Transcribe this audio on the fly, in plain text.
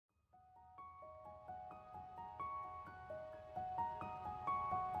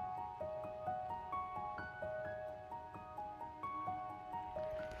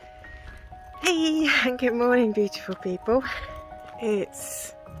Hey, and good morning, beautiful people.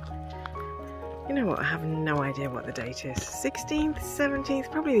 It's, you know what, I have no idea what the date is. 16th, 17th,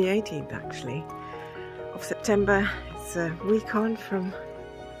 probably the 18th actually, of September. It's a week on from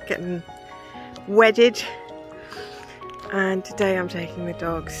getting wedded. And today I'm taking the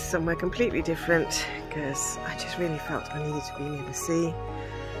dogs somewhere completely different because I just really felt I needed to be near the sea.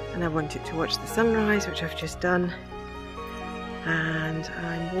 And I wanted to watch the sunrise, which I've just done. And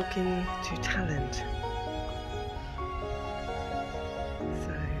I'm walking to Talent.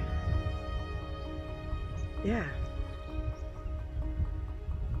 So, yeah.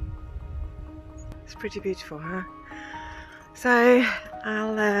 It's pretty beautiful, huh? So,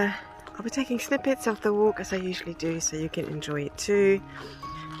 I'll be taking snippets of the walk as I usually do, so you can enjoy it too.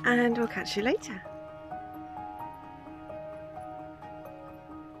 And we'll catch you later.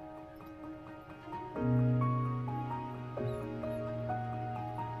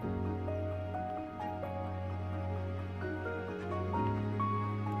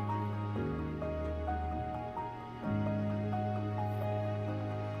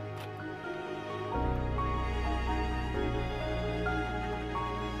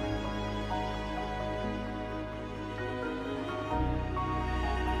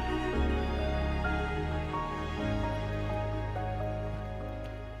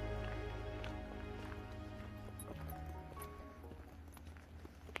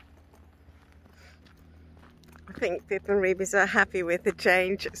 I think Pip and Rebus are happy with the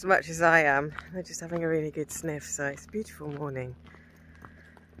change as much as I am. They're just having a really good sniff, so it's a beautiful morning.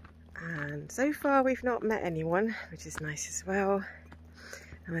 And so far we've not met anyone, which is nice as well.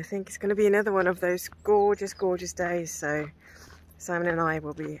 And I think it's going to be another one of those gorgeous, gorgeous days. So Simon and I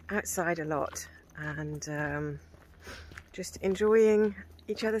will be outside a lot and just enjoying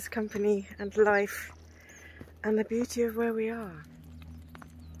each other's company and life and the beauty of where we are.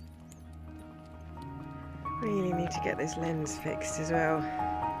 Really need to get this lens fixed as well.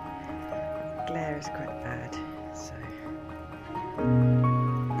 Glare is quite bad, so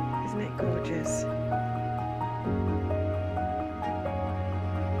isn't it gorgeous?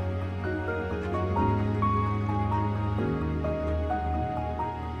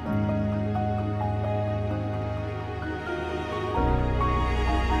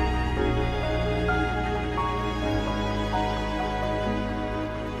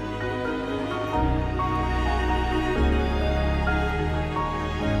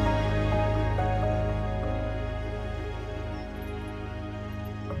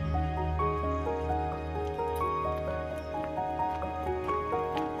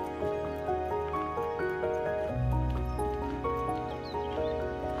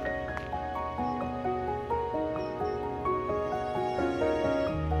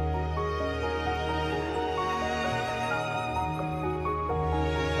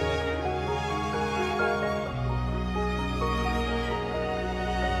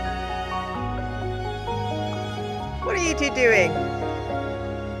 What are you two doing?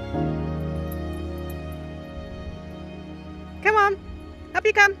 Come on, up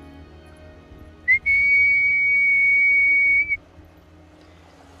you come.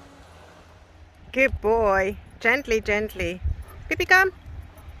 Good boy. Gently, gently. Pippy, come.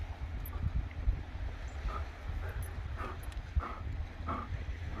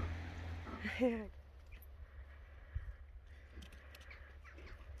 There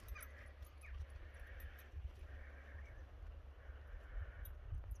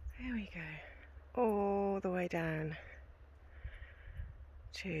we go, all the way down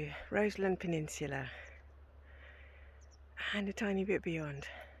to Roseland Peninsula and a tiny bit beyond.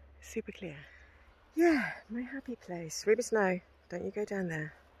 Super clear. Yeah, my happy place. Rebus, no, don't you go down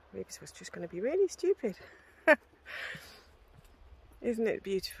there. Rebus was just going to be really stupid. Isn't it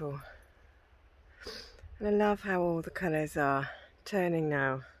beautiful? And I love how all the colours are turning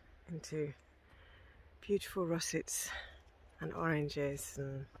now into beautiful russets and oranges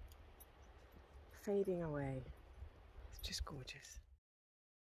and fading away. It's just gorgeous.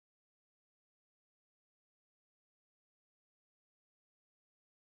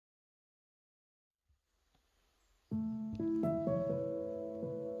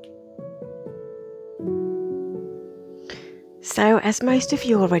 So, as most of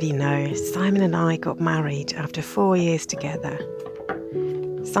you already know, Simon and I got married after 4 years together.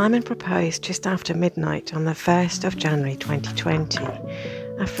 Simon proposed just after midnight on the 1st of January 2020,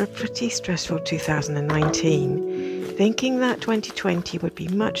 after a pretty stressful 2019, thinking that 2020 would be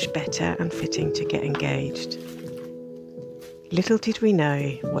much better and fitting to get engaged. Little did we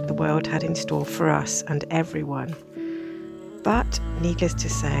know what the world had in store for us and everyone. But, needless to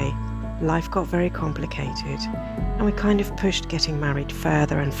say, life got very complicated and we kind of pushed getting married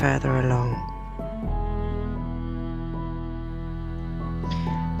further and further along.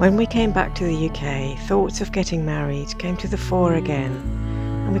 When we came back to the UK, thoughts of getting married came to the fore again,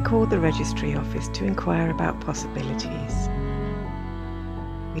 and we called the registry office to inquire about possibilities.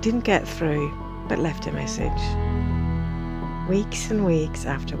 We didn't get through, but left a message. Weeks and weeks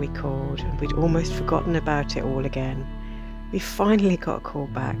after we called, and we'd almost forgotten about it all again, we finally got a call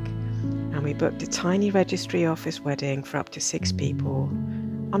back, and we booked a tiny registry office wedding for up to 6 people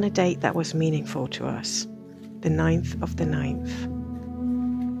on a date that was meaningful to us, the 9th of the 9th.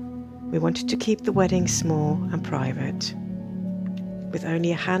 We wanted to keep the wedding small and private, with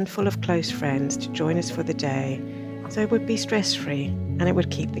only a handful of close friends to join us for the day, so it would be stress-free and it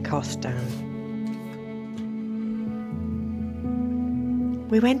would keep the cost down.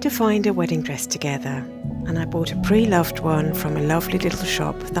 We went to find a wedding dress together, and I bought a pre-loved one from a lovely little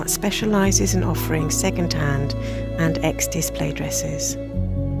shop that specialises in offering second-hand and ex-display dresses.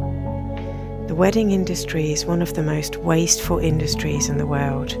 The wedding industry is one of the most wasteful industries in the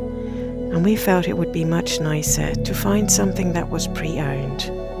world, and we felt it would be much nicer to find something that was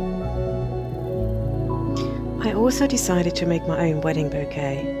pre-owned. I also decided to make my own wedding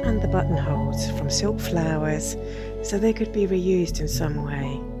bouquet and the buttonholes from silk flowers so they could be reused in some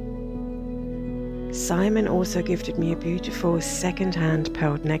way. Simon also gifted me a beautiful second-hand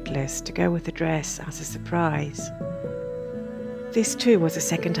pearl necklace to go with the dress as a surprise. This too was a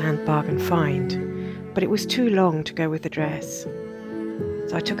second-hand bargain find, but it was too long to go with the dress.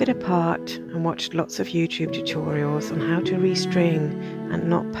 So I took it apart and watched lots of YouTube tutorials on how to restring and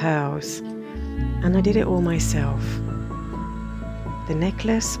knot pearls, and I did it all myself. The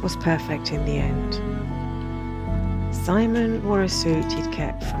necklace was perfect in the end. Simon wore a suit he'd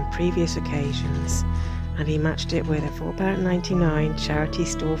kept from previous occasions, and he matched it with a £4.99 charity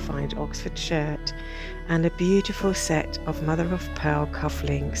store find Oxford shirt and a beautiful set of mother-of-pearl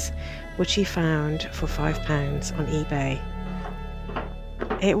cufflinks, which he found for £5 on eBay.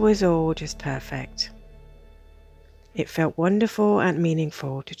 It was all just perfect. It felt wonderful and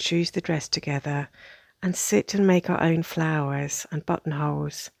meaningful to choose the dress together and sit and make our own flowers and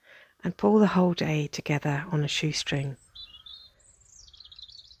buttonholes and pull the whole day together on a shoestring.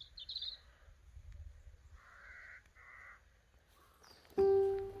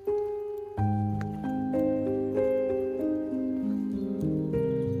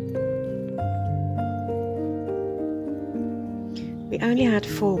 We only had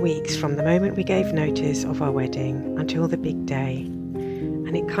 4 weeks from the moment we gave notice of our wedding until the big day,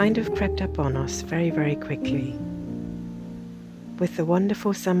 and it kind of crept up on us very, very quickly. With the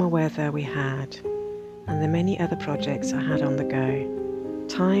wonderful summer weather we had and the many other projects I had on the go,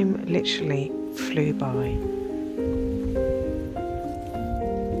 time literally flew by.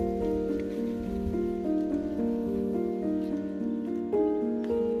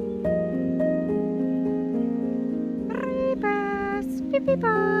 Beep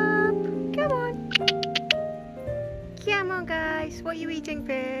up. Come on. Come on, guys. What are you eating,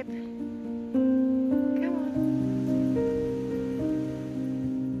 babe? Come on.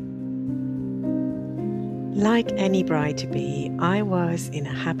 Like any bride-to-be, I was in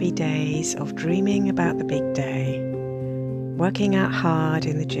a happy daze of dreaming about the big day, working out hard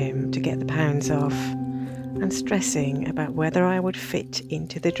in the gym to get the pounds off, and stressing about whether I would fit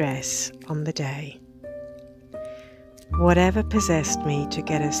into the dress on the day. Whatever possessed me to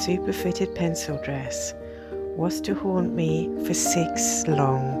get a super fitted pencil dress was to haunt me for 6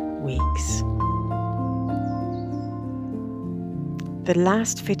 long weeks. The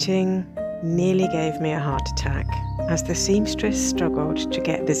last fitting nearly gave me a heart attack as the seamstress struggled to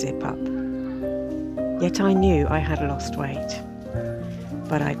get the zip up. Yet I knew I had lost weight,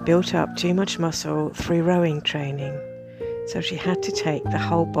 but I'd built up too much muscle through rowing training, so she had to take the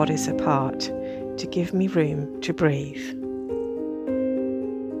whole bodice apart to give me room to breathe.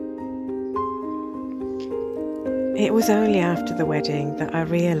 It was only after the wedding that I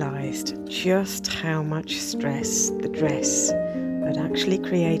realised just how much stress the dress had actually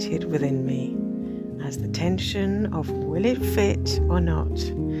created within me, as the tension of will it fit or not,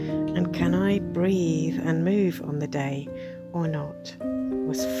 and can I breathe and move on the day or not,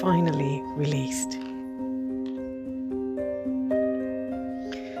 was finally released.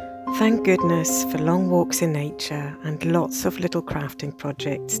 Thank goodness for long walks in nature and lots of little crafting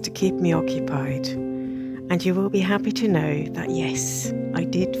projects to keep me occupied. And you will be happy to know that yes, I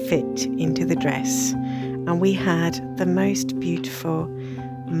did fit into the dress, and we had the most beautiful,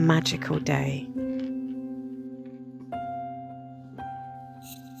 magical day.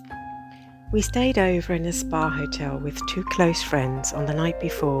 We stayed over in a spa hotel with 2 close friends on the night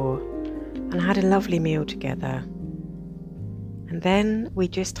before and had a lovely meal together. And then we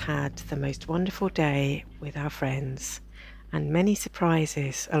just had the most wonderful day with our friends and many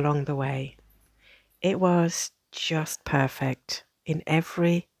surprises along the way. It was just perfect in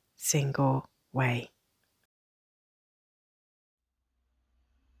every single way.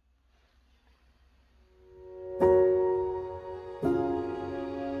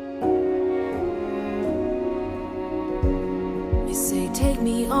 They say take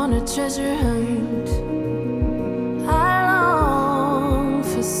me on a treasure hunt. I long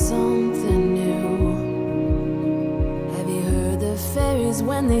for something new. Have you heard the fairies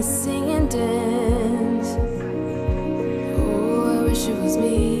when they sing and dance? Oh, I wish it was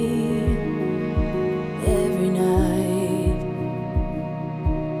me every night.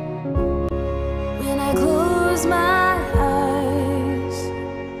 When I close my eyes,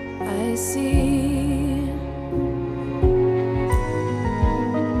 I see